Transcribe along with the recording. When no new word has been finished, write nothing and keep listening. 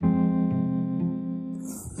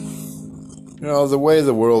The way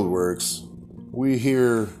the world works, we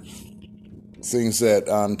hear things that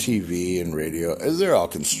on TV and radio, they're all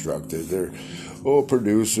constructed. They're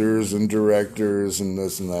producers and directors and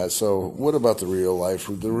this and that. So what about the real life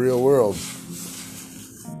of the real world?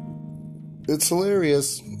 It's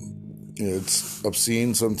hilarious. It's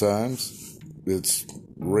obscene sometimes. It's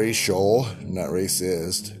racial, not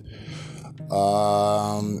racist.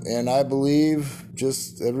 And I believe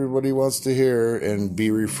just everybody wants to hear and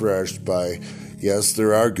be refreshed by, yes,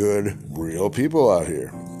 there are good, real people out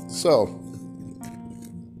here. So,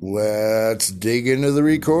 let's dig into the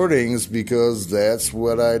recordings because that's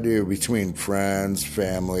what I do between friends,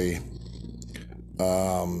 family,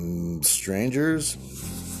 strangers,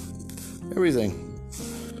 everything.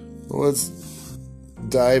 Let's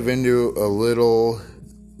dive into a little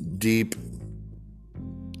deep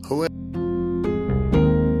hilarious.